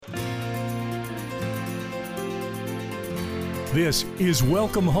This is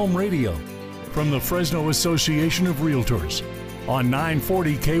Welcome Home Radio from the Fresno Association of Realtors on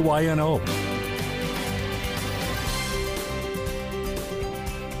 940 KYNO.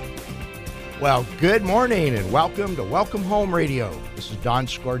 Well, good morning and welcome to Welcome Home Radio. This is Don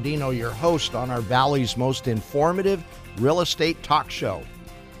Scordino, your host on our Valley's most informative real estate talk show.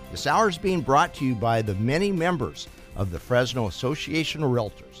 This hour is being brought to you by the many members of the Fresno Association of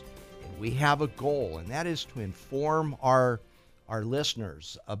Realtors. And we have a goal, and that is to inform our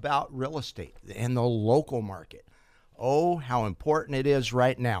listeners about real estate and the local market. Oh, how important it is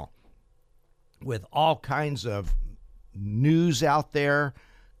right now with all kinds of news out there,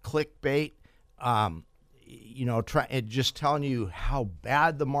 clickbait, just telling you how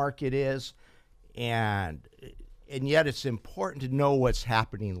bad the market is, and yet it's important to know what's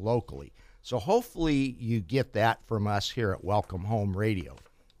happening locally. So hopefully you get that from us here at Welcome Home Radio.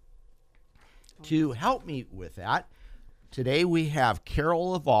 To help me with that, today we have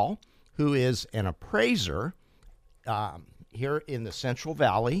Carol Laval, who is an appraiser here in the Central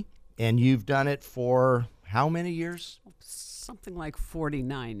Valley, and you've done it for how many years? Something like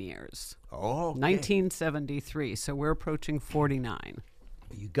 49 years. Oh, okay. 1973, so we're approaching 49.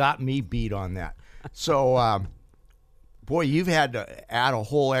 You got me beat on that. So, boy, you've had to add a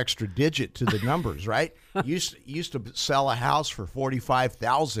whole extra digit to the numbers, right? You used to sell a house for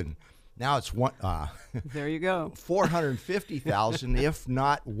 $45,000. Now it's there you go. 450,000, if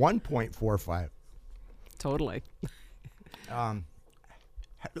not 1.45. Totally.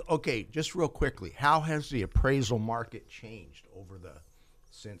 Okay, just real quickly, how has the appraisal market changed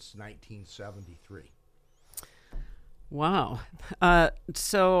since 1973? Wow.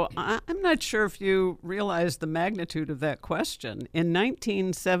 So I'm not sure if you realize the magnitude of that question. In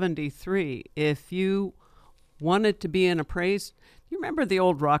 1973, if you wanted to be an appraiser, you remember the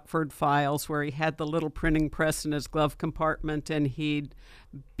old Rockford Files where he had the little printing press in his glove compartment and he'd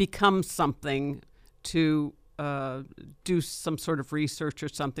become something to do some sort of research or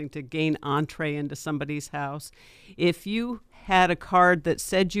something to gain entree into somebody's house? If you had a card that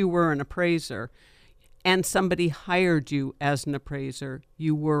said you were an appraiser and somebody hired you as an appraiser,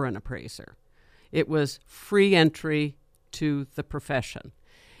 you were an appraiser. It was free entry to the profession.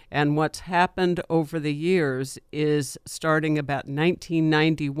 And what's happened over the years is, starting about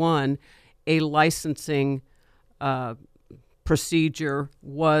 1991, a licensing procedure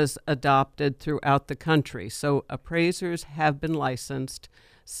was adopted throughout the country. So appraisers have been licensed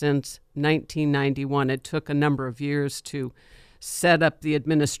since 1991. It took a number of years to set up the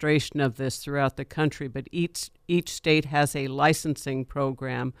administration of this throughout the country, but each state has a licensing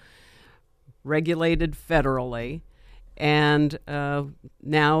program regulated federally. And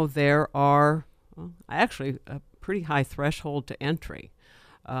now there are actually a pretty high threshold to entry.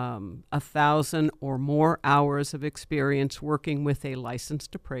 1,000 or more hours of experience working with a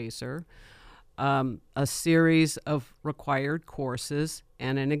licensed appraiser, a series of required courses,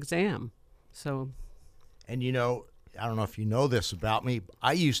 and an exam. And I don't know if you know this about me,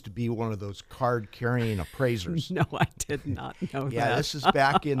 I used to be one of those card-carrying appraisers. No, I did not know that. Yeah, this is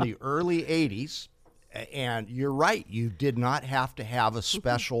back in the early 80s. And you're right, you did not have to have a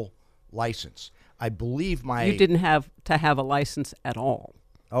special license. I believe You didn't have to have a license at all.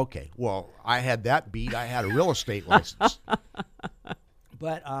 Okay, well, I had that beat. I had a real estate license.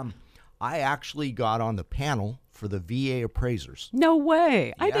 But I actually got on the panel for the VA appraisers. No way.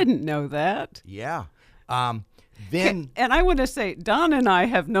 Yeah. I didn't know that. Yeah. And I want to say, Don and I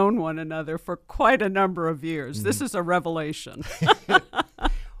have known one another for quite a number of years. Mm-hmm. This is a revelation.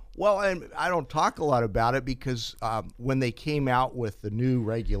 Well, and I don't talk a lot about it because when they came out with the new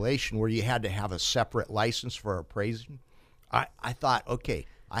regulation where you had to have a separate license for appraising, I thought, okay,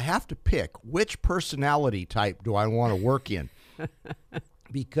 I have to pick which personality type do I want to work in.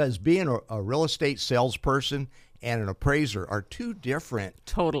 Because being a real estate salesperson and an appraiser are two different.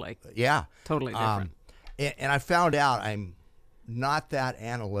 Totally. Yeah. Totally different. And I found out I'm not that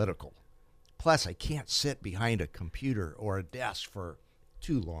analytical. Plus, I can't sit behind a computer or a desk for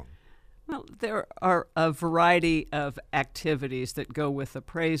too long. Well, there are a variety of activities that go with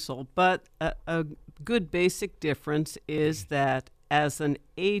appraisal, but a good basic difference is that as an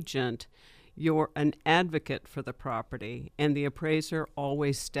agent, you're an advocate for the property, and the appraiser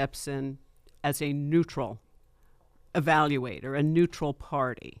always steps in as a neutral evaluator, a neutral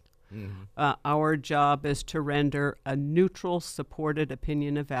party. Mm-hmm. Our job is to render a neutral, supported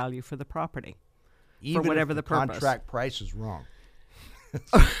opinion of value for the property, even for whatever if the purpose. Contract price is wrong.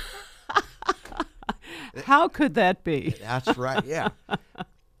 How could that be? That's right. Yeah.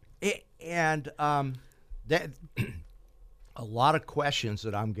 And that a lot of questions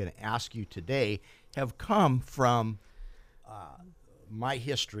that I'm going to ask you today have come from my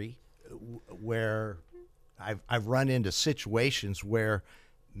history where I've run into situations where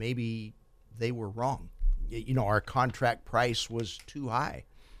maybe they were wrong. Our contract price was too high,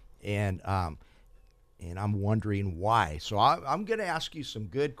 and I'm wondering why. So I'm going to ask you some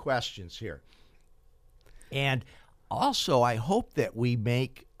good questions here. And also, I hope that we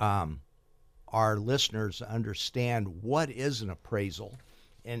make our listeners understand what is an appraisal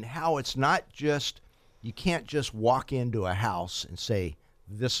and how it's not just, you can't just walk into a house and say,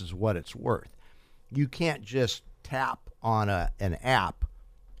 this is what it's worth. You can't just tap on an app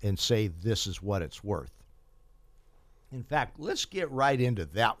and say, this is what it's worth. In fact, let's get right into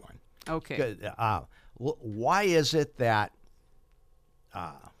that one. Okay. Why is it that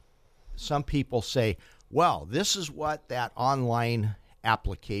some people say, well, this is what that online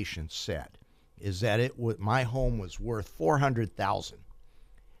application said, is that my home was worth $400,000.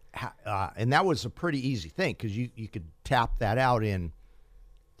 And that was a pretty easy thing because you could tap that out in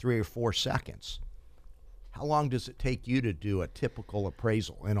 3 or 4 seconds. How long does it take you to do a typical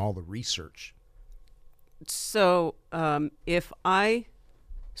appraisal and all the research? So if I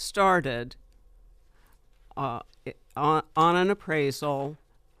started on an appraisal,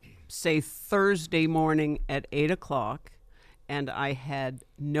 say Thursday morning at 8 o'clock, and I had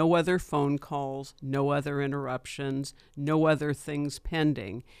no other phone calls, no other interruptions, no other things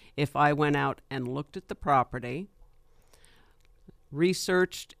pending, if I went out and looked at the property,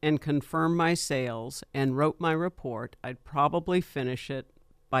 researched and confirmed my sales, and wrote my report, I'd probably finish it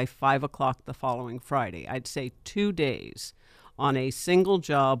by 5 o'clock the following Friday. I'd say 2 days on a single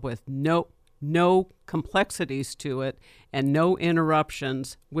job with no complexities to it and no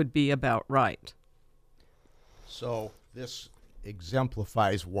interruptions would be about right. So this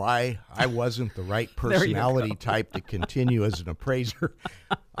exemplifies why I wasn't the right personality type to continue as an appraiser.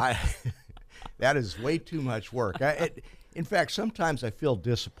 That is way too much work. In fact, sometimes I feel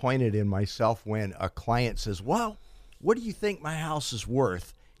disappointed in myself when a client says, well, what do you think my house is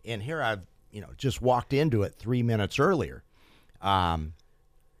worth? And here I've just walked into it 3 minutes earlier. I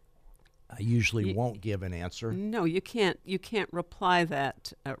usually won't give an answer. No, you can't reply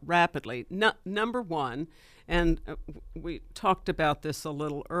that rapidly. Number one, and we talked about this a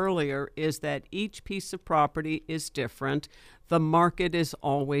little earlier, is that each piece of property is different. The market is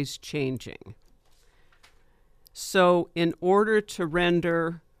always changing. So in order to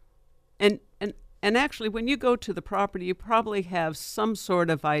render, and actually when you go to the property, you probably have some sort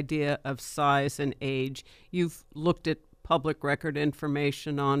of idea of size and age. You've looked at public record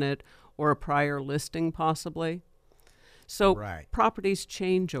information on it or a prior listing possibly. So properties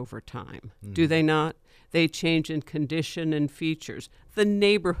change over time, do they not? They change in condition and features. The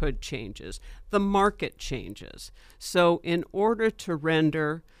neighborhood changes. The market changes. So in order to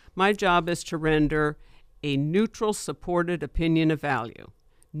render, my job is to render a neutral supported opinion of value.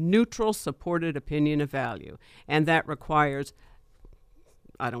 Neutral supported opinion of value. And that requires,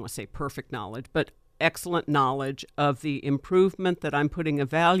 I don't want to say perfect knowledge, but excellent knowledge of the improvement that I'm putting a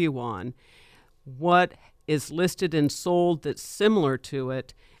value on, what is listed and sold that's similar to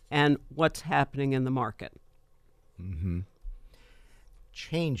it, and what's happening in the market. Mm-hmm.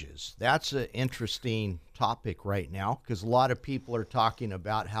 Changes. That's an interesting topic right now because a lot of people are talking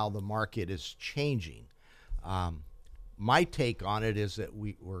about how the market is changing. My take on it is that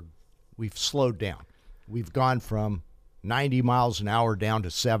we've slowed down. We've gone from 90 miles an hour down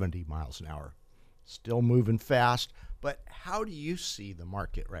to 70 miles an hour. Still moving fast, but how do you see the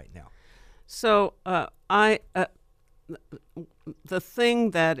market right now? So the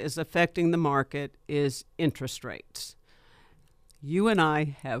thing that is affecting the market is interest rates. You and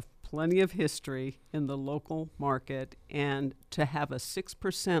I have plenty of history in the local market, and to have a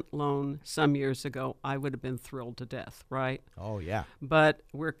 6% loan some years ago, I would have been thrilled to death, right? Oh, yeah. But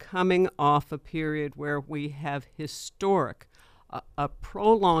we're coming off a period where we have a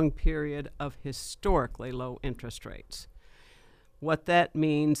prolonged period of historically low interest rates. What that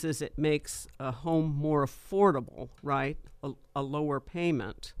means is it makes a home more affordable, right? A lower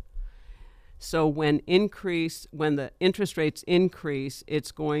payment. So when the interest rates increase,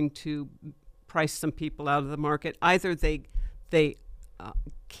 it's going to price some people out of the market. Either they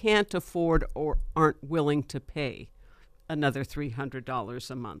can't afford or aren't willing to pay another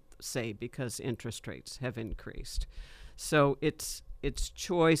 $300 a month, say, because interest rates have increased. So it's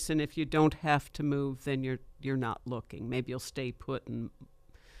choice, and if you don't have to move, then you're not looking. Maybe you'll stay put and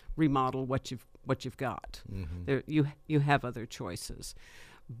remodel what you've got. Mm-hmm. There you have other choices,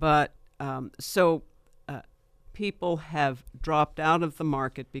 but people have dropped out of the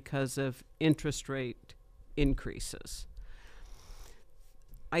market because of interest rate increases.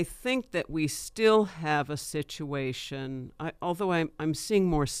 I think that we still have a situation, although I'm seeing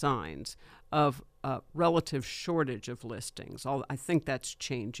more signs of a relative shortage of listings. I think that's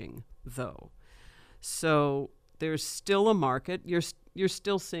changing, though. So there's still a market. You're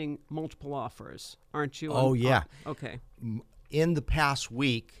still seeing multiple offers, aren't you? Oh, yeah. Okay. In the past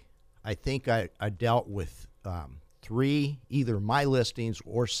week, I think I dealt with 3, either my listings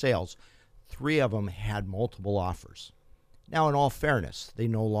or sales. 3 of them had multiple offers. Now, in all fairness, they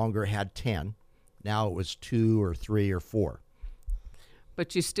no longer had 10. Now it was 2 or 3 or 4.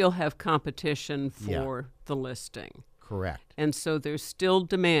 But you still have competition for the listing. Correct. And so there's still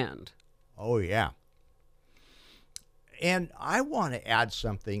demand. Oh, yeah. And I want to add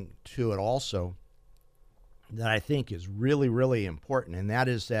something to it also that I think is really, really important, and that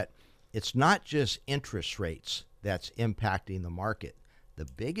is that it's not just interest rates that's impacting the market. The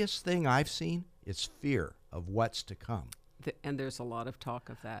biggest thing I've seen is fear of what's to come. And there's a lot of talk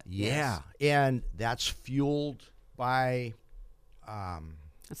of that. Yeah, Yes. and that's fueled by...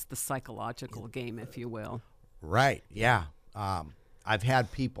 It's the psychological game, if you will. Right, yeah. I've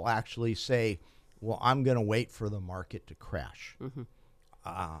had people actually say, well, I'm going to wait for the market to crash.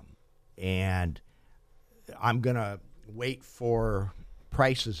 And I'm going to wait for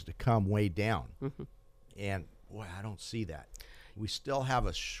prices to come way down. And, boy, I don't see that. We still have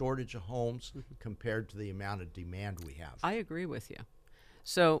a shortage of homes compared to the amount of demand we have. I agree with you.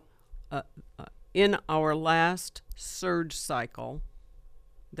 So in our last surge cycle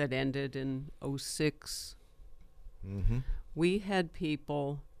that ended in 06, we had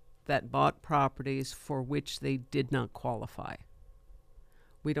people that bought properties for which they did not qualify.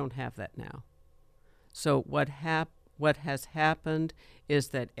 We don't have that now. So what has happened is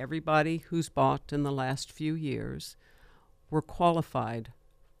that everybody who's bought in the last few years were qualified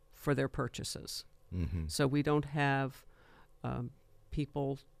for their purchases. So we don't have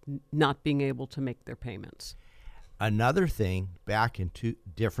people not being able to make their payments. Another thing, back in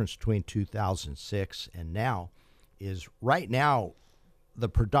difference between 2006 and now, is right now the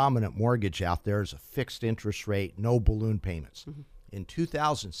predominant mortgage out there is a fixed interest rate, no balloon payments. In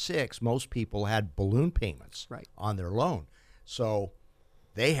 2006, most people had balloon payments on their loan. So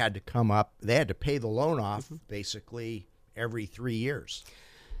they had to pay the loan off basically every 3 years.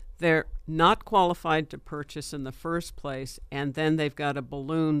 They're not qualified to purchase in the first place, and then they've got a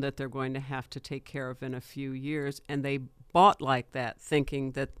balloon that they're going to have to take care of in a few years, and they bought like that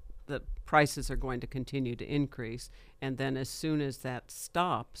thinking that the prices are going to continue to increase, and then as soon as that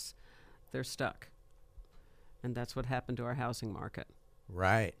stops, they're stuck. And that's what happened to our housing market.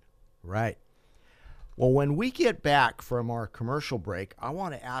 Right. Well, when we get back from our commercial break, I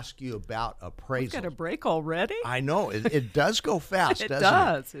want to ask you about appraisals. We've got a break already? I know. It does go fast,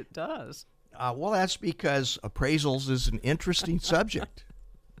 doesn't it? It does. Well, that's because appraisals is an interesting subject.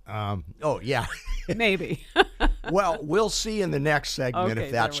 Oh, yeah. Maybe. Well, we'll see in the next segment Okay,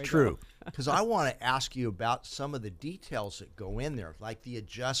 if that's there we true. go. Because I want to ask you about some of the details that go in there, like the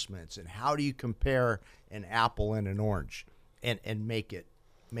adjustments and how do you compare an apple and an orange and make it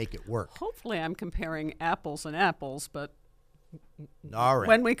work. Hopefully I'm comparing apples and apples, but All right.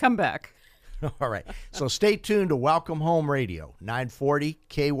 when we come back. All right. So stay tuned to Welcome Home Radio, 940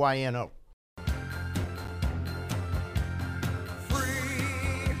 KYNO.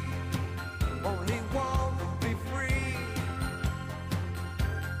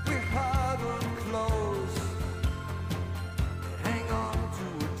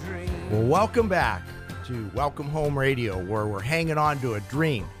 Well, welcome back to Welcome Home Radio, where we're hanging on to a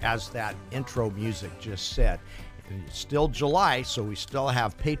dream, as that intro music just said. And it's still July, so we still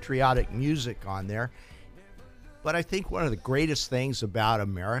have patriotic music on there. But I think one of the greatest things about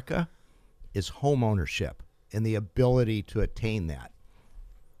America is home ownership and the ability to attain that.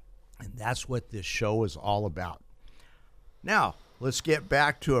 And that's what this show is all about. Now, let's get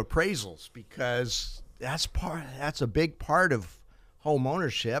back to appraisals, because that's a big part of home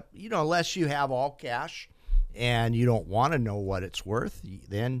ownership. Unless you have all cash and you don't want to know what it's worth,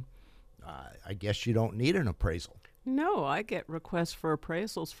 then I guess you don't need an appraisal. No, I get requests for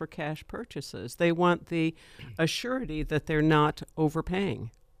appraisals for cash purchases. They want the assurity that they're not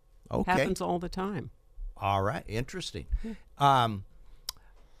overpaying. Okay. Happens all the time. All right. Interesting. All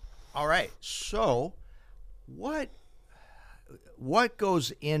right. So what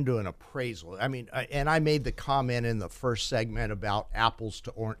goes into an appraisal? I mean, and I made the comment in the first segment about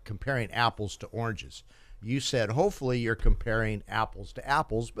comparing apples to oranges. You said hopefully you're comparing apples to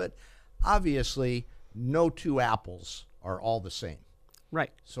apples, but obviously no two apples are all the same.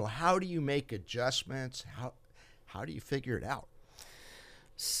 Right. So how do you make adjustments? How do you figure it out?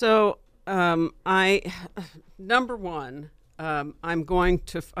 So number one, I'm going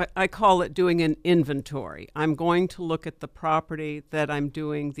to, I call it doing an inventory. I'm going to look at the property that I'm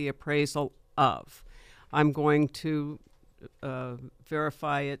doing the appraisal of. I'm going to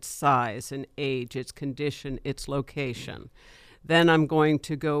verify its size and age, its condition, its location. Then I'm going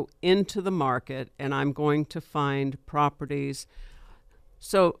to go into the market and I'm going to find properties.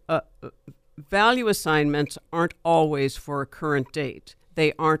 So value assignments aren't always for a current date.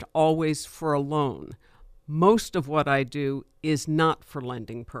 They aren't always for a loan. Most of what I do is not for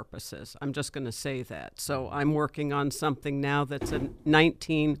lending purposes. I'm just going to say that. So I'm working on something now that's a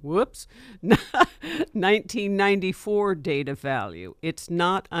 1994 data value. It's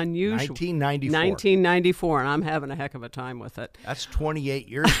not unusual. 1994, and I'm having a heck of a time with it. That's 28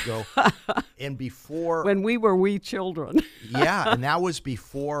 years ago. And before... When we were wee children. Yeah, and that was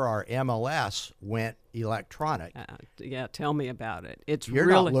before our MLS went electronic. Yeah, tell me about it. You're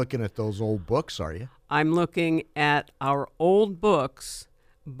not looking at those old books, are you? I'm looking at our old books,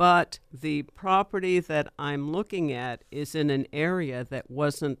 but the property that I'm looking at is in an area that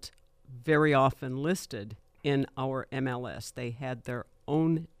wasn't very often listed in our MLS. They had their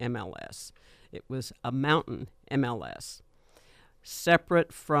own MLS. It was a mountain MLS,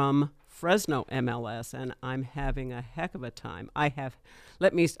 separate from Fresno MLS, and I'm having a heck of a time. I'm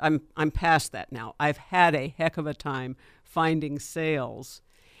past that now. I've had a heck of a time finding sales.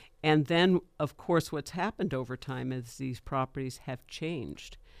 And then, of course, what's happened over time is these properties have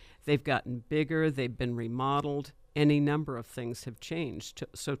changed. They've gotten bigger, they've been remodeled, any number of things have changed.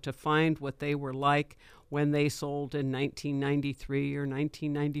 So to find what they were like when they sold in 1993 or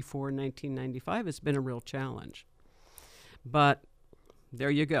 1994, 1995 has been a real challenge. But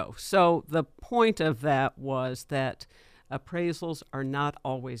there you go. So the point of that was that appraisals are not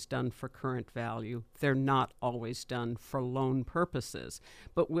always done for current value. They're not always done for loan purposes,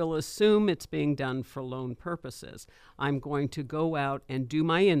 but we'll assume it's being done for loan purposes. I'm going to go out and do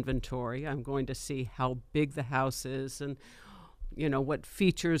my inventory. I'm going to see how big the house is and what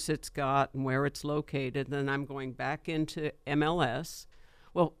features it's got and where it's located. Then I'm going back into MLS.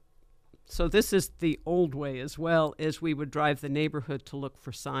 Well, so this is the old way as well, as we would drive the neighborhood to look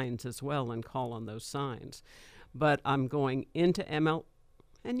for signs as well and call on those signs. But I'm going into ML,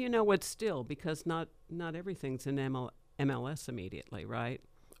 and it's still, because not everything's in MLS immediately, right?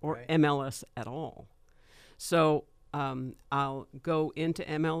 Or right. MLS at all. So I'll go into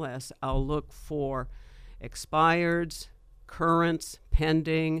MLS. I'll look for expireds, currents,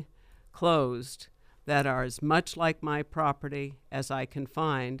 pending, closed, that are as much like my property as I can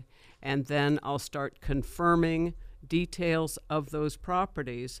find, and then I'll start confirming details of those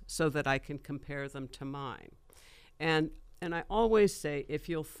properties so that I can compare them to mine. And I always say, if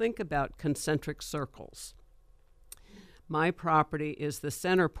you'll think about concentric circles, my property is the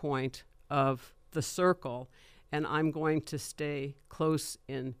center point of the circle, and I'm going to stay close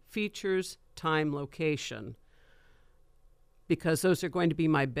in features, time, location, because those are going to be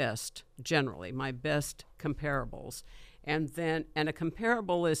my best, generally, my best comparables. And a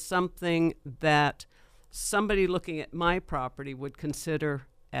comparable is something that somebody looking at my property would consider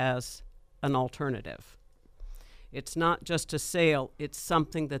as an alternative. It's not just a sale, it's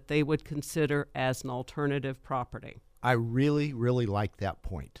something that they would consider as an alternative property. I really, really like that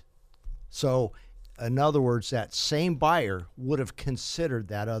point. So, in other words, that same buyer would have considered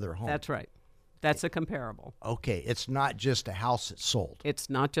that other home. That's right. That's a comparable. Okay, it's not just a house that sold. It's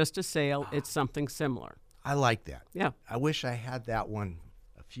not just a sale, it's something similar. I like that. Yeah. I wish I had that one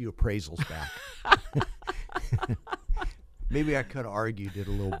a few appraisals back. Maybe I could have argued it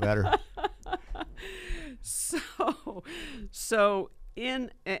a little better.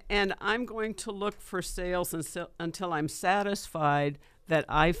 And I'm going to look for sales until I'm satisfied that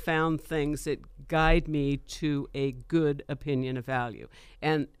I found things that guide me to a good opinion of value.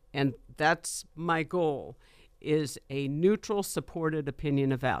 And that's my goal, is a neutral, supported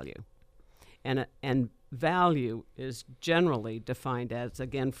opinion of value. And value is generally defined as,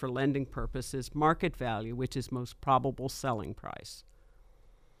 again, for lending purposes, market value, which is most probable selling price.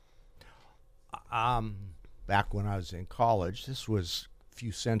 Back when I was in college, this was a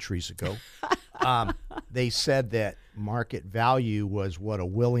few centuries ago, they said that market value was what a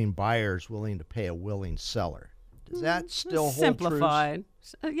willing buyer is willing to pay a willing seller. Does that still hold simplified?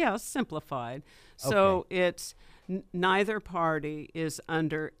 Yeah, simplified. So it's neither party is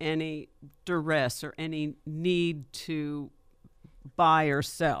under any duress or any need to buy or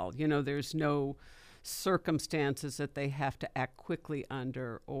sell. There's no circumstances that they have to act quickly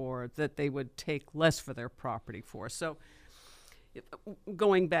under or that they would take less for their property for. So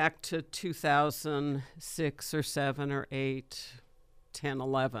going back to 2006 or 7 or 8, 10,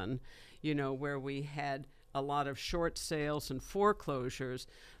 11, where we had a lot of short sales and foreclosures,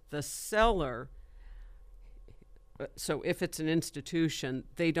 the seller, so if it's an institution,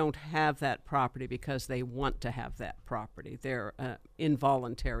 they don't have that property because they want to have that property. They're an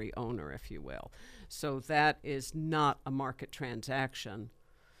involuntary owner, if you will. So that is not a market transaction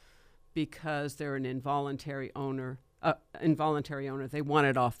because they're an involuntary owner. They want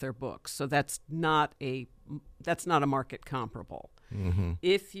it off their books. So that's not a market comparable. Mm-hmm.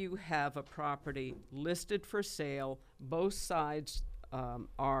 If you have a property listed for sale, both sides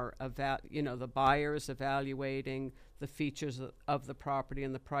are the buyers evaluating the features of the property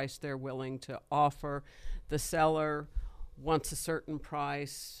and the price they're willing to offer. The seller wants a certain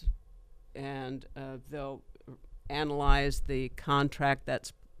price, and they'll analyze the contract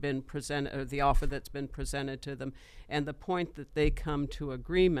that's been presented, or the offer that's been presented to them, and the point that they come to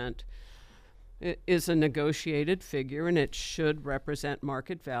agreement is a negotiated figure, and it should represent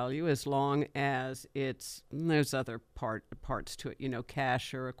market value as long as there's other parts to it,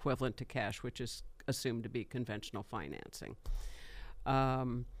 cash or equivalent to cash, which is assumed to be conventional financing.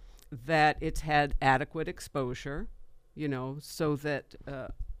 That it's had adequate exposure, so that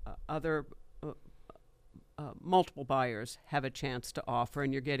other multiple buyers have a chance to offer,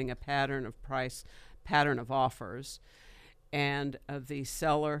 and you're getting a pattern of offers, and the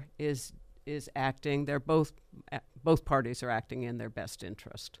seller is acting. Both parties are acting in their best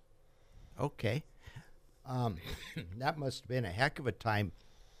interest. Okay. That must have been a heck of a time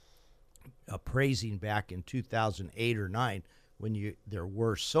appraising back in 2008 or 9 when there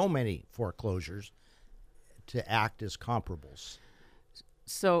were so many foreclosures to act as comparables.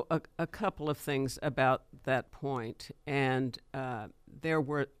 So a couple of things about that point, and there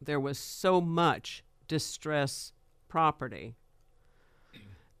was so much distress property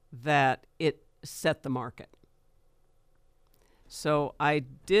that it set the market. So I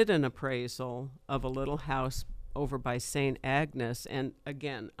did an appraisal of a little house over by St. Agnes, and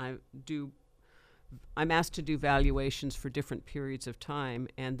again, I'm asked to do valuations for different periods of time,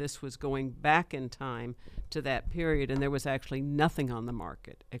 and this was going back in time to that period, and there was actually nothing on the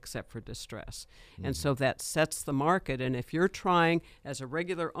market except for distress. Mm-hmm. And so that sets the market, and if you're trying as a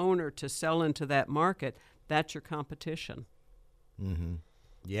regular owner to sell into that market, that's your competition. Mm-hmm.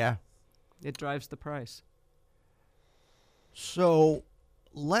 Yeah. It drives the price. So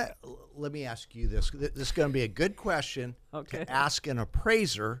let me ask you this. This is going to be a good question to ask an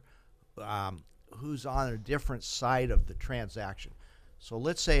appraiser who's on a different side of the transaction. So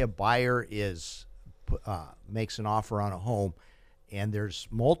let's say a buyer makes an offer on a home, and there's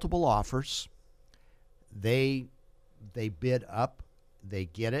multiple offers. They bid up, they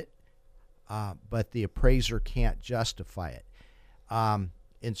get it, but the appraiser can't justify it.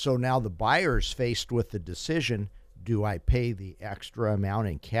 And so now the buyer's faced with the decision, do I pay the extra amount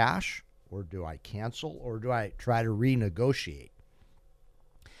in cash, or do I cancel, or do I try to renegotiate?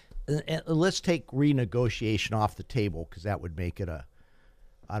 And let's take renegotiation off the table because that would make it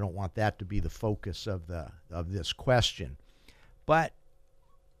I don't want that to be the focus of this question. But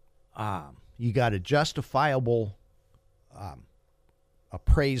you got a justifiable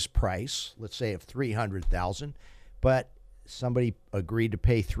appraised price, let's say of $300,000, but somebody agreed to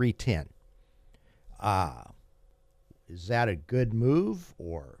pay $310,000. Is that a good move,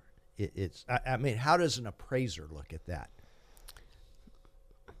 or how does an appraiser look at that?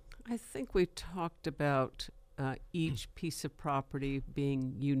 I think we talked about each piece of property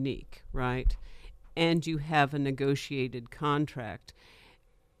being unique, right? And you have a negotiated contract,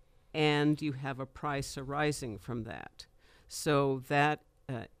 and you have a price arising from that. So that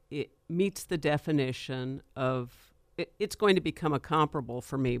it meets the definition of it's going to become a comparable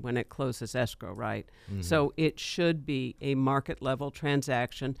for me when it closes escrow, right? Mm-hmm. So it should be a market level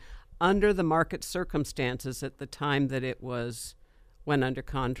transaction under the market circumstances at the time that it went under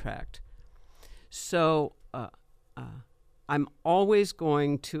contract. So I'm always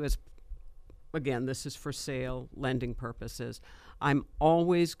going to, again, this is for sale, lending purposes, I'm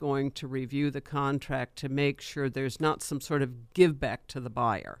always going to review the contract to make sure there's not some sort of give back to the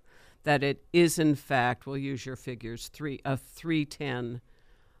buyer, that it is in fact, we'll use your figures, a $310,000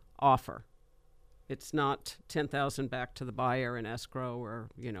 offer. It's not $10,000 back to the buyer in escrow or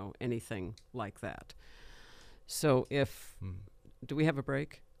anything like that. So do we have a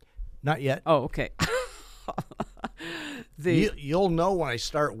break? Not yet. Oh, okay. You'll know when I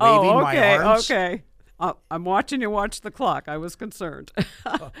start waving my arms. Okay. I'm watching you watch the clock. I was concerned.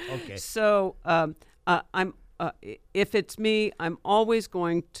 Okay. So if it's me, I'm always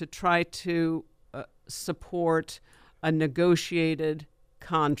going to try to support a negotiated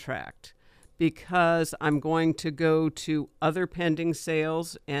contract because I'm going to go to other pending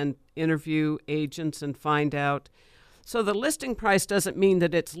sales and interview agents and find out. So the listing price doesn't mean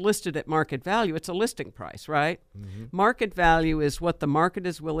that it's listed at market value. It's a listing price, right? Mm-hmm. Market value is what the market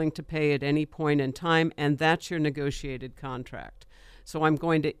is willing to pay at any point in time, and that's your negotiated contract. So I'm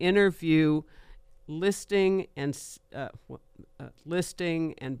going to interview listing and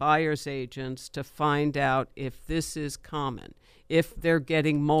buyer's agents to find out if this is common, if they're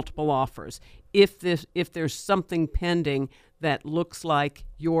getting multiple offers, if there's something pending that looks like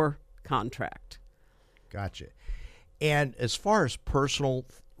your contract. Gotcha. And as far as personal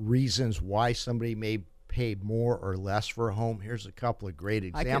reasons why somebody may pay more or less for a home, here's a couple of great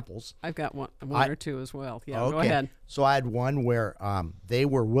examples. I've got one or two as well. Yeah, okay. Go ahead. So I had one where they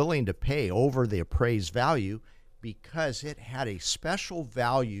were willing to pay over the appraised value because it had a special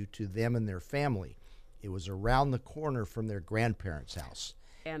value to them and their family. It was around the corner from their grandparents' house.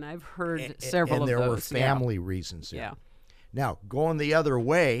 And I've heard several of those. And there were family reasons there. Yeah. Now, going the other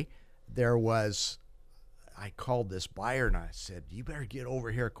way, I called this buyer and I said, you better get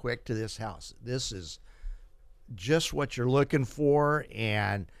over here quick to this house. This is just what you're looking for,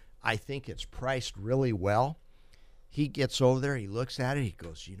 and I think it's priced really well. He gets over there, he looks at it, he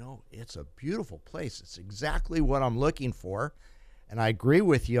goes, it's a beautiful place. It's exactly what I'm looking for, and I agree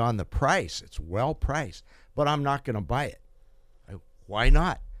with you on the price. It's well priced, but I'm not going to buy it. Why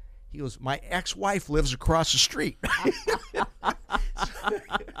not? He goes, my ex-wife lives across the street.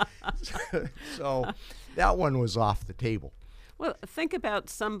 So that one was off the table. Well, think about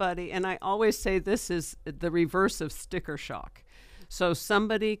somebody, and I always say this is the reverse of sticker shock. So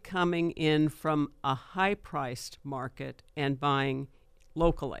somebody coming in from a high-priced market and buying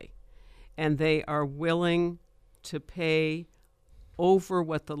locally, and they are willing to pay over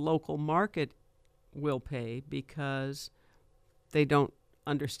what the local market will pay because they don't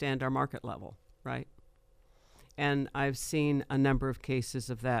understand our market level, right? And I've seen a number of cases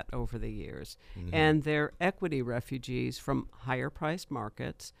of that over the years. Mm-hmm. And they're equity refugees from higher priced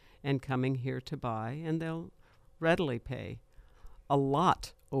markets and coming here to buy, and they'll readily pay a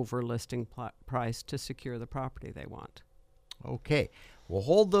lot over listing price to secure the property they want. Okay. We'll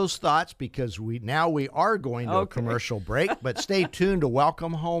hold those thoughts because we are going to a commercial break, but stay tuned to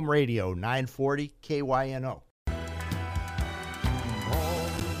Welcome Home Radio, 940 KYNO.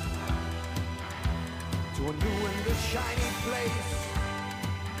 To a new and a shiny place.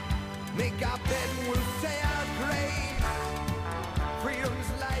 Make our bed and we'll say our grace. Freedom's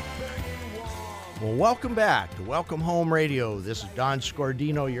light burning warm. Well, welcome back to Welcome Home Radio. This is Don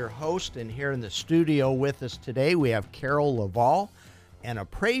Scordino, your host, and here in the studio with us today we have Carol Laval, an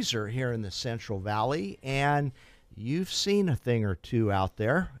appraiser here in the Central Valley, and you've seen a thing or two out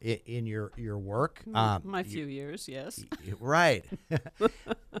there in your work. My few years, yes. Right.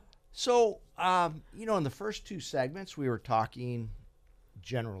 So, in the first two segments, we were talking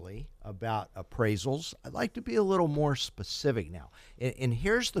generally about appraisals. I'd like to be a little more specific now. And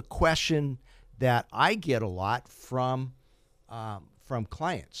here's the question that I get a lot from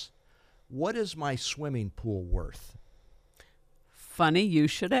clients. What is my swimming pool worth? Funny you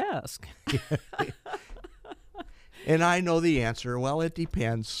should ask. And I know the answer. Well, it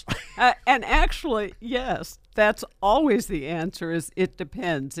depends. And actually, yes, that's always the answer is it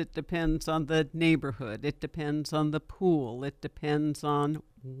depends. It depends on the neighborhood. It depends on the pool. It depends on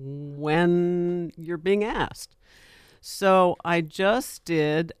when you're being asked. So I just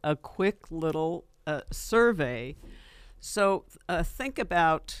did a quick little survey. So think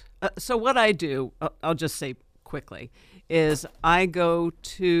about, so what I do, I'll just say quickly, is I go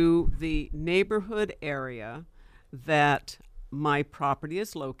to the neighborhood area that my property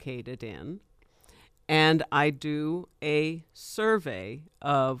is located in, and I do a survey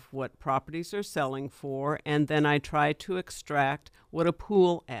of what properties are selling for, and then I try to extract what a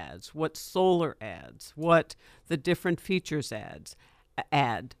pool adds, what solar adds, what the different features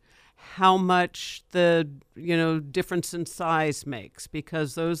add, how much the difference in size makes,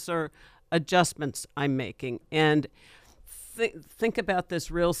 because those are adjustments I'm making. And think about this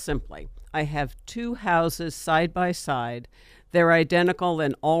real simply. I have two houses side by side. They're identical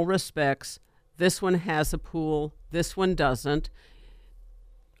in all respects. This one has a pool. This one doesn't.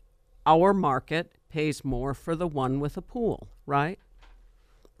 Our market pays more for the one with a pool, right?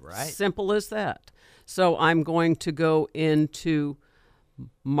 Right. Simple as that. So I'm going to go into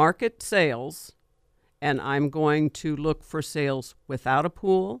market sales, and I'm going to look for sales without a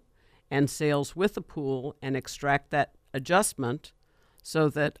pool and sales with a pool and extract that adjustment so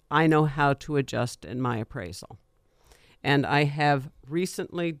that I know how to adjust in my appraisal. And I have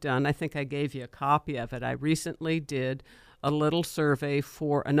recently done, I think I gave you a copy of it, I recently did a little survey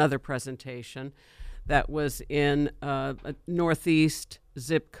for another presentation that was in a northeast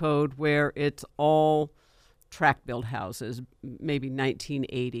zip code where it's all tract built houses, maybe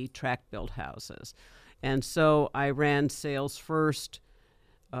 1980 tract built houses. And so I ran sales first,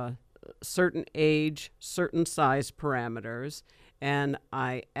 certain age, certain size parameters, and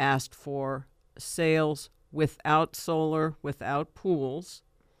I asked for sales without solar, without pools.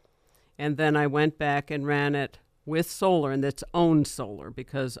 And then I went back and ran it with solar, and it's owned solar,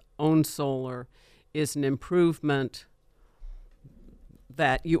 because owned solar is an improvement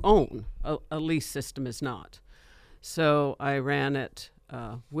that you own. A lease system is not. So I ran it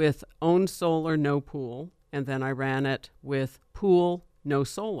with owned solar, no pool, and then I ran it with pool, no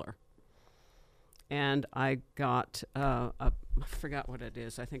solar. And I got, I forgot what it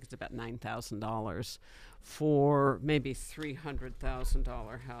is, I think it's about $9,000 for maybe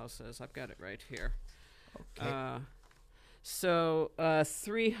 $300,000 houses. I've got it right here. Okay. So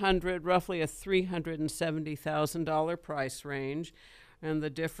roughly a $370,000 price range, and the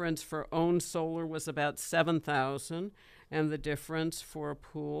difference for owned solar was about $7,000, and the difference for a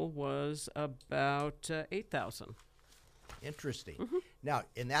pool was about $8,000. Interesting. Now,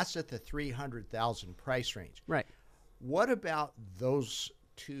 and that's at the 300,000 price range. Right. What about those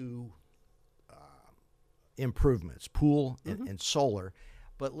two improvements, pool and solar?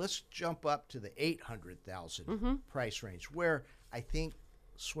 But let's jump up to the 800,000 price range, where I think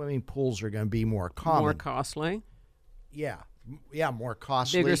swimming pools are going to be more common. More costly. Yeah, more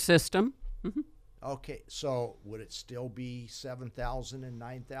costly. Bigger system. Okay, so would it still be 7,000 and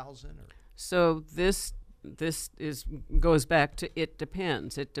 9,000? So this goes back to it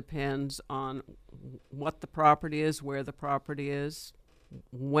depends. It depends on what the property is, where the property is,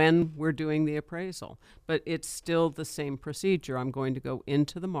 when we're doing the appraisal. But it's still the same procedure. I'm going to go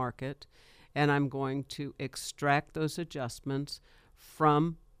into the market, and I'm going to extract those adjustments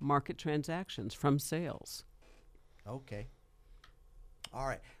from market transactions, from sales. Okay. All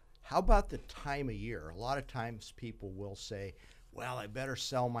right. How about the time of year? A lot of times people will say, well, I better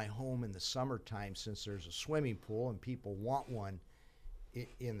sell my home in the summertime since there's a swimming pool and people want one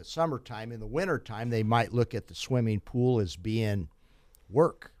in the summertime. In the wintertime, they might look at the swimming pool as being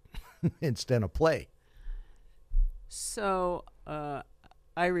work instead of play. So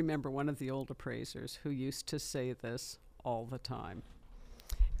I remember one of the old appraisers who used to say this all the time.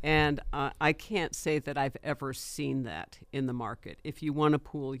 And I can't say that I've ever seen that in the market. If you want a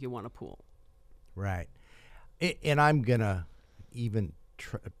pool, you want a pool. Right. And I'm going to even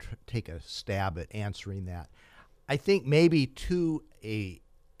take a stab at answering that. I think maybe to a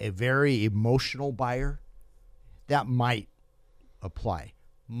very emotional buyer, that might apply.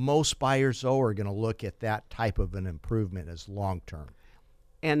 Most buyers, though, are going to look at that type of an improvement as long-term.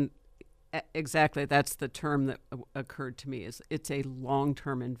 And exactly, that's the term that occurred to me, is it's a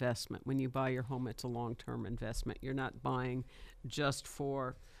long-term investment. When you buy your home, it's a long-term investment. You're not buying just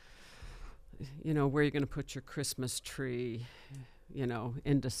for, where you're going to put your Christmas tree,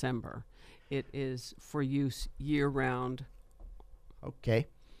 in December. It is for use year-round. Okay.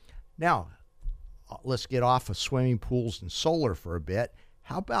 Now, let's get off of swimming pools and solar for a bit.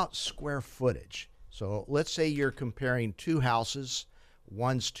 How about square footage? So let's say you're comparing two houses.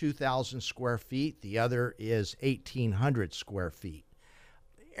 One's 2,000 square feet. The other is 1,800 square feet.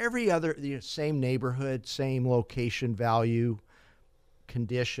 Every other, the same neighborhood, same location value,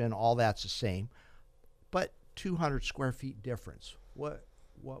 condition, all that's the same. But 200 square feet difference. What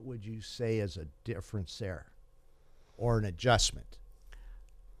would you say is a difference there, or an adjustment?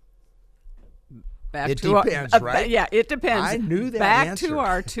 Back it to depends, our, right? Yeah, it depends. I knew that Back answer. to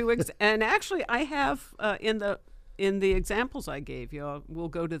our two, and actually, I have in the examples I gave you. We'll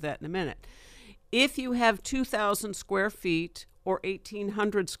go to that in a minute. If you have 2,000 square feet or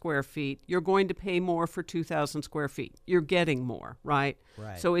 1,800 square feet, you're going to pay more for 2,000 square feet. You're getting more, right?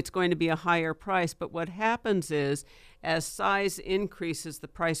 Right. So it's going to be a higher price. But what happens is, as size increases, the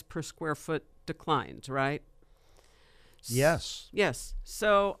price per square foot declines, right? Yes. Yes.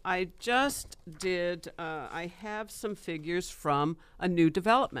 So I just did, I have some figures from a new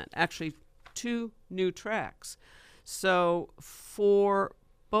development, actually 2 new tracks. So for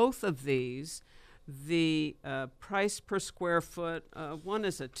both of these, the price per square foot, one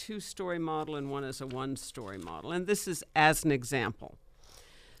is a 2-story model and one is a 1-story model. And this is as an example.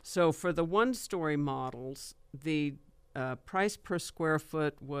 So for the 1-story models, the price per square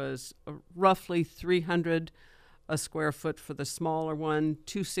foot was roughly $300 a square foot for the smaller one,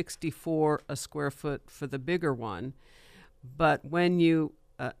 $264 a square foot for the bigger one. But when you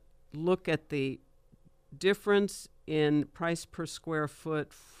look at the difference in price per square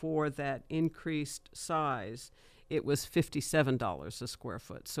foot for that increased size, it was $57 a square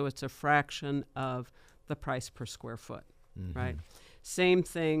foot. So it's a fraction of the price per square foot, right? Same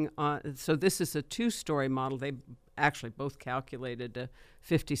thing. So this is a two-story model. They actually both calculated to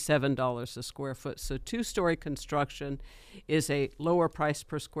 $57 a square foot. So two-story construction is a lower price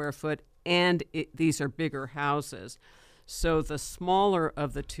per square foot, and these are bigger houses. So the smaller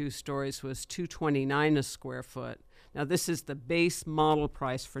of the two stories was $229 a square foot. Now this is the base model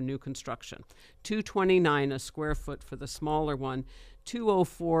price for new construction. $229 a square foot for the smaller one,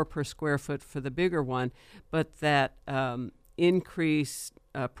 $204 per square foot for the bigger one, but that increased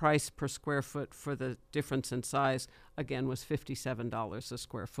price per square foot for the difference in size, again, was $57 a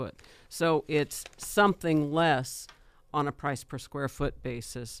square foot. So it's something less on a price per square foot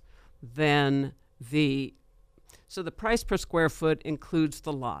basis than so the price per square foot includes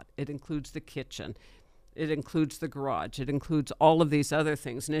the lot. It includes the kitchen. It includes the garage. It includes all of these other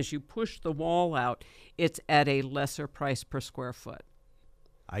things. And as you push the wall out, it's at a lesser price per square foot.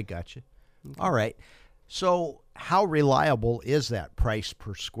 I got you. Okay. All right. So how reliable is that price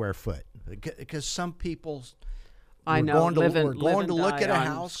per square foot? Because some people we're going to look at a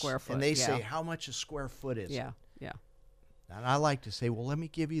house square foot, and they say, how much a square foot is it? Yeah. And I like to say, well, let me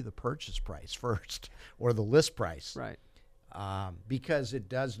give you the purchase price first or the list price. Right. Because it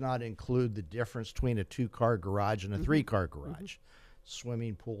does not include the difference between a two-car garage and a three-car garage.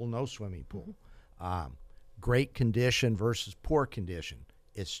 Swimming pool, no swimming pool. Great condition versus poor condition.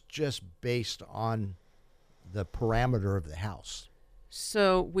 It's just based on the parameter of the house.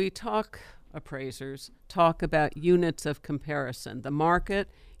 So appraisers talk about units of comparison. The market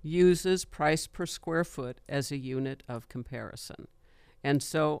uses price per square foot as a unit of comparison. And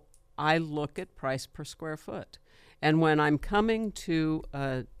so I look at price per square foot. And when I'm coming to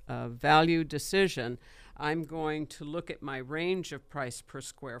a value decision, I'm going to look at my range of price per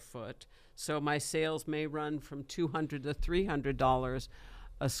square foot. So my sales may run from $200 to $300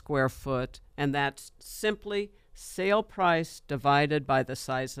 a square foot, and that's simply sale price divided by the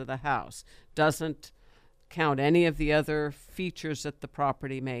size of the house. Doesn't count any of the other features that the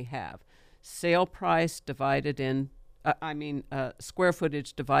property may have. Sale price divided in, square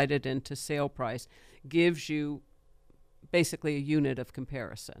footage divided into sale price gives you basically a unit of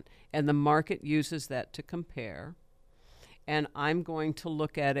comparison. And the market uses that to compare. And I'm going to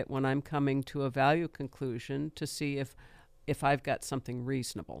look at it when I'm coming to a value conclusion to see if I've got something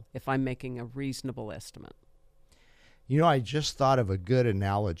reasonable, if I'm making a reasonable estimate. You know, I just thought of a good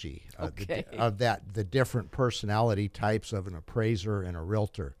analogy Okay. the different personality types of an appraiser and a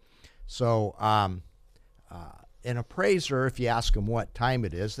realtor. So an appraiser, if you ask them what time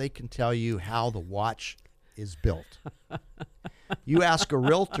it is, they can tell you how the watch is built. You ask a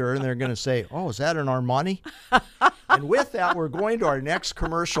realtor and they're going to say, oh, is that an Armani? And with that, we're going to our next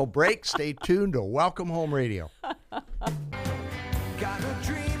commercial break. Stay tuned to Welcome Home Radio. Got a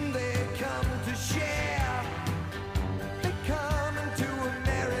dream they come to share. They come into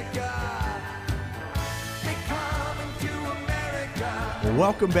America. They come into America. Well,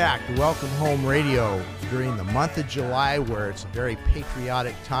 welcome back to Welcome Home Radio during the month of July, where it's a very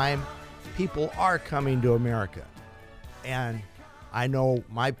patriotic time. People are coming to America. And I know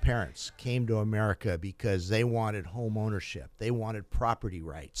my parents came to America because they wanted home ownership. They wanted property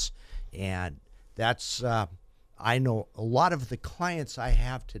rights. And that's, I know a lot of the clients I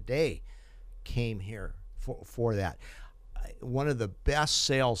have today came here for that. One of the best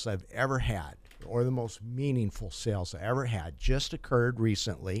sales I've ever had, or the most meaningful sales I ever had, just occurred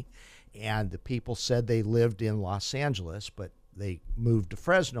recently. And the people said they lived in Los Angeles, but they moved to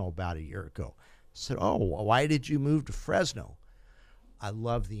Fresno about a year ago. I said, oh, why did you move to Fresno? I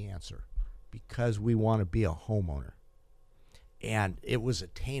love the answer. Because we want to be a homeowner. And it was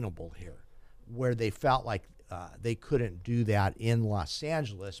attainable here, where they felt like they couldn't do that in Los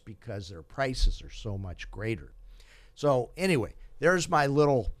Angeles because their prices are so much greater. So anyway, there's my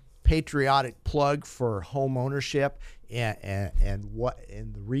little patriotic plug for home ownership and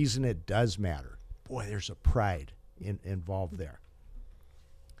the reason it does matter. Boy, there's a pride involved there.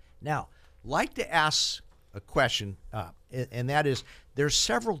 Now, like to ask a question, and that is, there's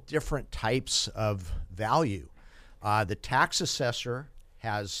several different types of value. The tax assessor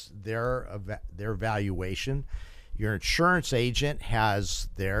has their valuation. Your insurance agent has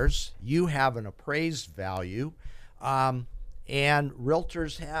theirs. You have an appraised value. And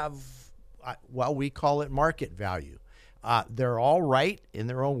realtors have, we call it market value. They're all right in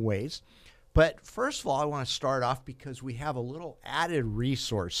their own ways. But first of all, I want to start off because we have a little added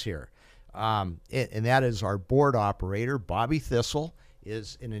resource here. And that is our board operator, Bobby Thistle,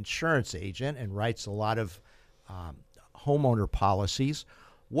 is an insurance agent and writes a lot of homeowner policies.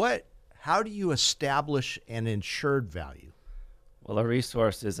 How do you establish an insured value? Well, a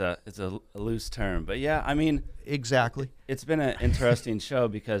resource is a loose term, but yeah, I mean, Exactly. it's been an interesting show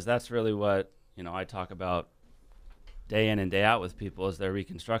because that's really what, I talk about day in and day out with people is their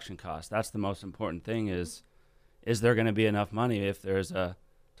reconstruction costs. That's the most important thing is there going to be enough money if there's a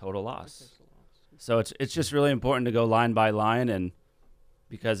total loss? So it's just really important to go line by line, and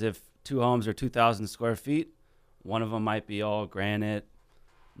because if two homes are 2,000 square feet, one of them might be all granite,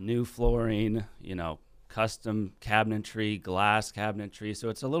 new flooring, custom cabinetry, glass cabinetry. So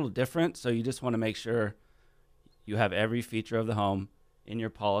it's a little different. So you just want to make sure you have every feature of the home in your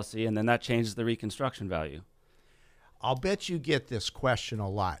policy, and then that changes the reconstruction value. I'll bet you get this question a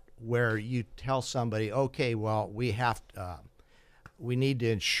lot where you tell somebody, okay, well, we need to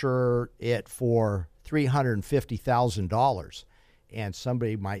insure it for $350,000. And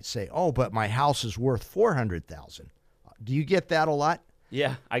somebody might say, oh, but my house is worth $400,000. Do you get that a lot?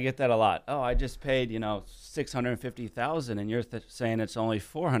 Yeah, I get that a lot. Oh, I just paid, $650,000, and you're saying it's only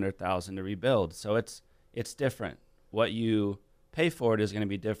 $400,000 to rebuild. So it's different. What you pay for it is going to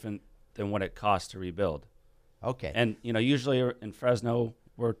be different than what it costs to rebuild. Okay. And usually in Fresno,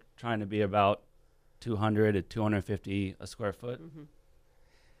 we're trying to be about 200 to 250 a square foot. Mm-hmm.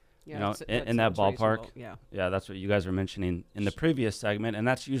 In that ballpark. Yeah. Yeah, that's what you guys were mentioning in the previous segment, and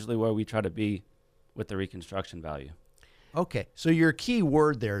that's usually where we try to be with the reconstruction value. Okay, so your key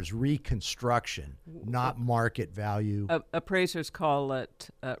word there is reconstruction, not market value. Appraisers call it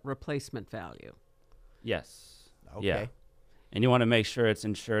replacement value. Yes. Okay. Yeah. And you want to make sure it's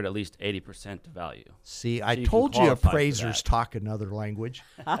insured at least 80% of value. See, So I you can told you qualify for appraisers that. talk another language.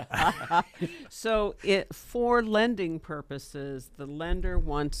 So for lending purposes, the lender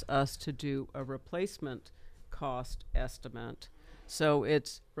wants us to do a replacement cost estimate. So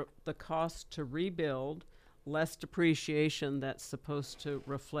it's the cost to rebuild less depreciation that's supposed to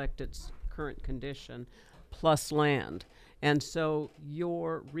reflect its current condition plus land. And so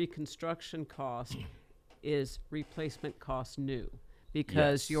your reconstruction cost is replacement cost new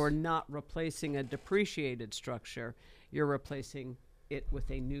because Yes. you're not replacing a depreciated structure, you're replacing it with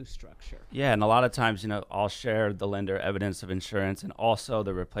a new structure. Yeah, and a lot of times, I'll share the lender evidence of insurance and also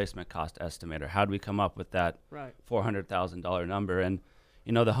the replacement cost estimator. How do we come up with that Right. $400,000 number? And,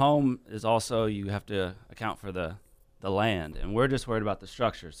 the home is also, you have to account for the land, and we're just worried about the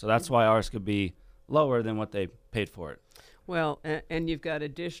structure. So that's why ours could be lower than what they paid for it. Well, and you've got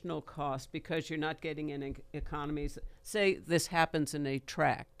additional costs because you're not getting any economies. Say this happens in a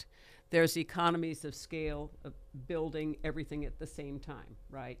tract. There's economies of scale of building everything at the same time,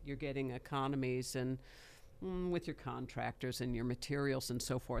 right? You're getting economies and with your contractors and your materials and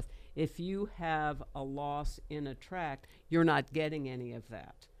so forth. If you have a loss in a tract, you're not getting any of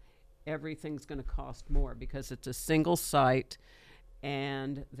that. Everything's going to cost more because it's a single site,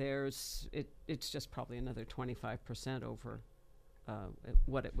 and it's just probably another 25% over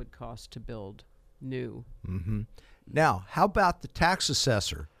what it would cost to build new. Mm-hmm. Now, how about the tax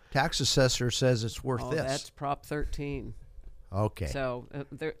assessor? Tax assessor says it's worth this. That's Prop 13. Okay. So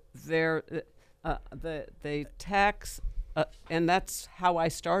the tax, and that's how I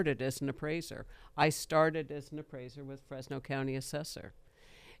started as an appraiser. I started as an appraiser with Fresno County Assessor,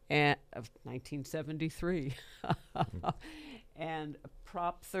 of 1973. And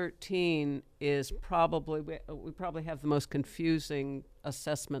Prop 13 is probably, we probably have the most confusing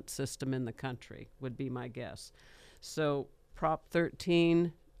assessment system in the country, would be my guess. So Prop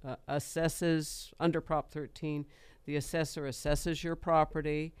 13 assesses, under Prop 13, the assessor assesses your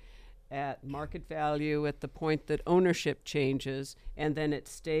property at market value at the point that ownership changes, and then it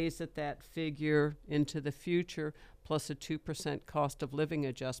stays at that figure into the future, plus a 2% cost of living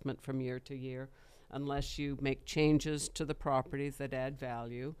adjustment from year to year, unless you make changes to the property that add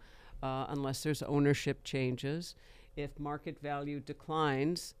value, unless there's ownership changes. If market value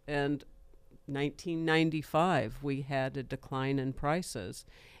declines, and 1995 we had a decline in prices,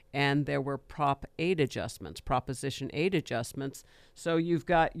 and there were Prop 8 adjustments, Proposition 8 adjustments. So you've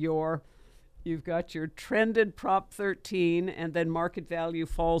got your trended Prop 13, and then market value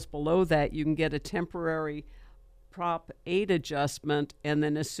falls below that. You can get a temporary Prop 8 adjustment, and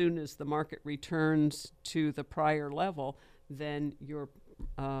then as soon as the market returns to the prior level, then your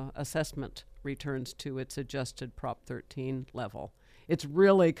assessment returns to its adjusted Prop 13 level. It's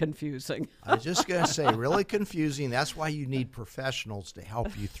really confusing. I was just going to say, really confusing. That's why you need professionals to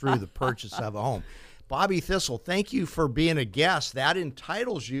help you through the purchase of a home. Bobby Thistle, thank you for being a guest. That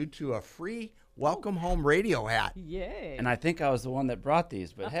entitles you to a free Welcome Home radio hat. Yay. And I think I was the one that brought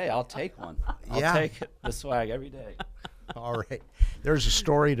these, but hey, I'll take one. Yeah. I'll take the swag every day. All right. There's a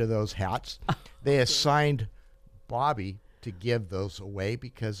story to those hats. They assigned Bobby to give those away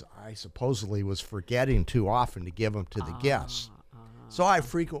because I supposedly was forgetting too often to give them to the guests. So I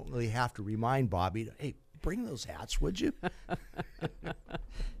frequently have to remind Bobby, hey, bring those hats, would you?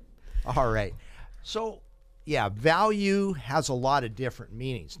 All right. So, yeah, value has a lot of different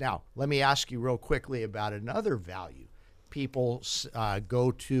meanings. Now, let me ask you real quickly about another value. People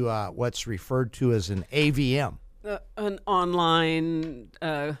go to what's referred to as an AVM. An online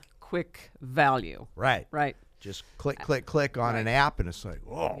quick value. Right. Right. Just click on an app, and it's like,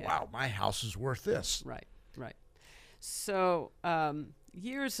 oh, Yeah. wow, my house is worth this. Right. So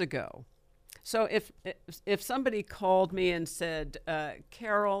years ago, so if somebody called me and said,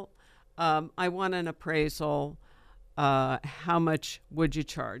 Carol, I want an appraisal, how much would you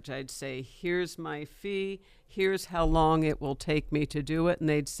charge? I'd say, here's my fee, here's how long it will take me to do it. And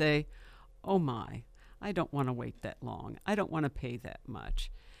they'd say, oh my, I don't want to wait that long. I don't want to pay that much.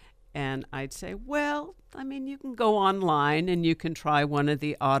 And I'd say, well, I mean, you can go online and you can try one of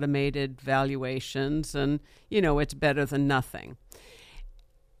the automated valuations and, it's better than nothing.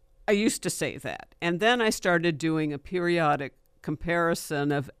 I used to say that. And then I started doing a periodic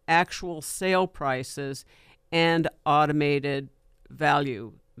comparison of actual sale prices and automated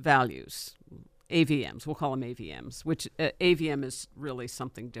values, AVMs. We'll call them AVMs, which AVM is really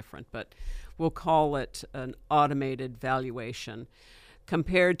something different, but we'll call it an automated valuation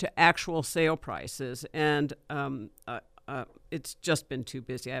compared to actual sale prices. And it's just been too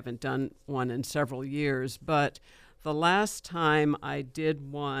busy. I haven't done one in several years, but the last time I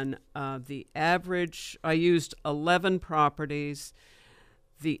did one, the average, I used 11 properties.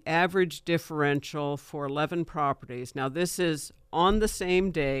 The average differential for 11 properties. Now, this is on the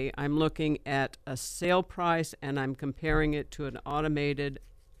same day. I'm looking at a sale price and I'm comparing it to an automated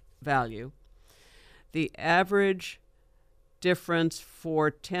value. The average difference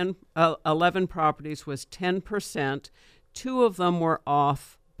for 11 properties was 10%. 2 of them were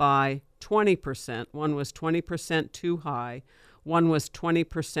off by 20%. One was 20% too high. One was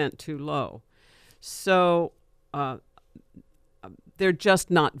 20% too low. So they're just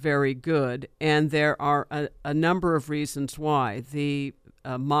not very good, and there are a number of reasons why. The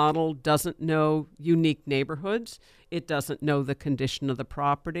model doesn't know unique neighborhoods. It doesn't know the condition of the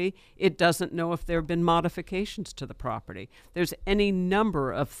property. It doesn't know if there have been modifications to the property. There's any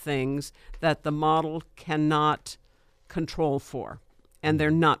number of things that the model cannot control for, and they're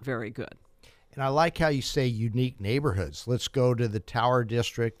not very good. And I like how you say unique neighborhoods. Let's go to the Tower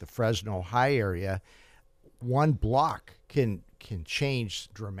District, the Fresno High area. One block can change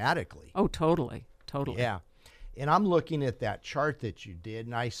dramatically. Oh, totally. Yeah. And I'm looking at that chart that you did,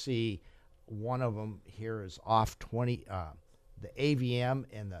 and I see one of them here is off 20. The AVM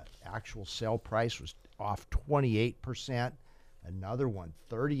and the actual sale price was off 28%. Another one,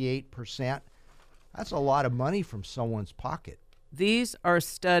 38%. That's a lot of money from someone's pocket. These are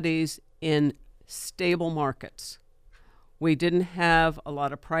studies in stable markets. We didn't have a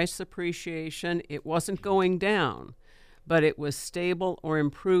lot of price appreciation. It wasn't going down, but it was stable or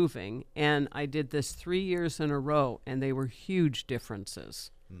improving. And I did this 3 years in a row, and they were huge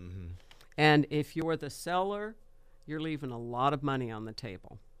differences. Mm-hmm. And if you're the seller, you're leaving a lot of money on the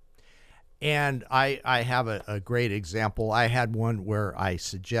table. And I have a great example. I had one where I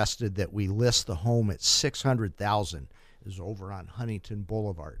suggested that we list the home at $600,000. It was over on Huntington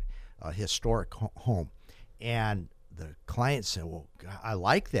Boulevard, a historic home. And the client said, well, God, I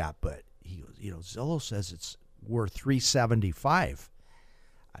like that, but he goes, Zillow says it's worth $375,000.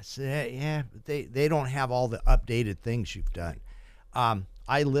 I said, yeah, but they don't have all the updated things you've done.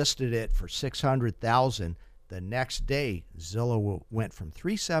 I listed it for $600,000. The next day, Zillow went from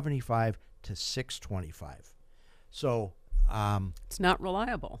 $375,000 to $625,000. So it's not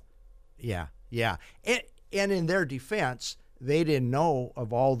reliable. Yeah. And in their defense, they didn't know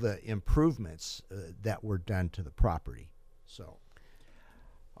of all the improvements that were done to the property. So,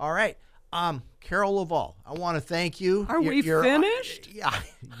 all right. Carol Laval, I want to thank you. Are we finished? Yeah,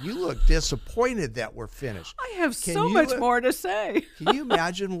 you look disappointed that we're finished. I have so much more to say. Can you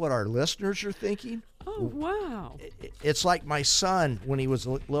imagine what our listeners are thinking? Oh, wow. It's like my son when he was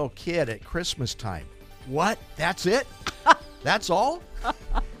a little kid at Christmas time. What? That's it? That's all?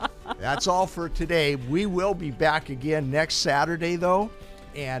 That's all for today. We will be back again next Saturday, though.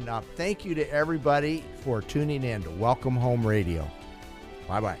 And thank you to everybody for tuning in to Welcome Home Radio.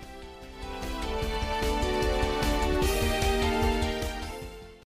 Bye-bye.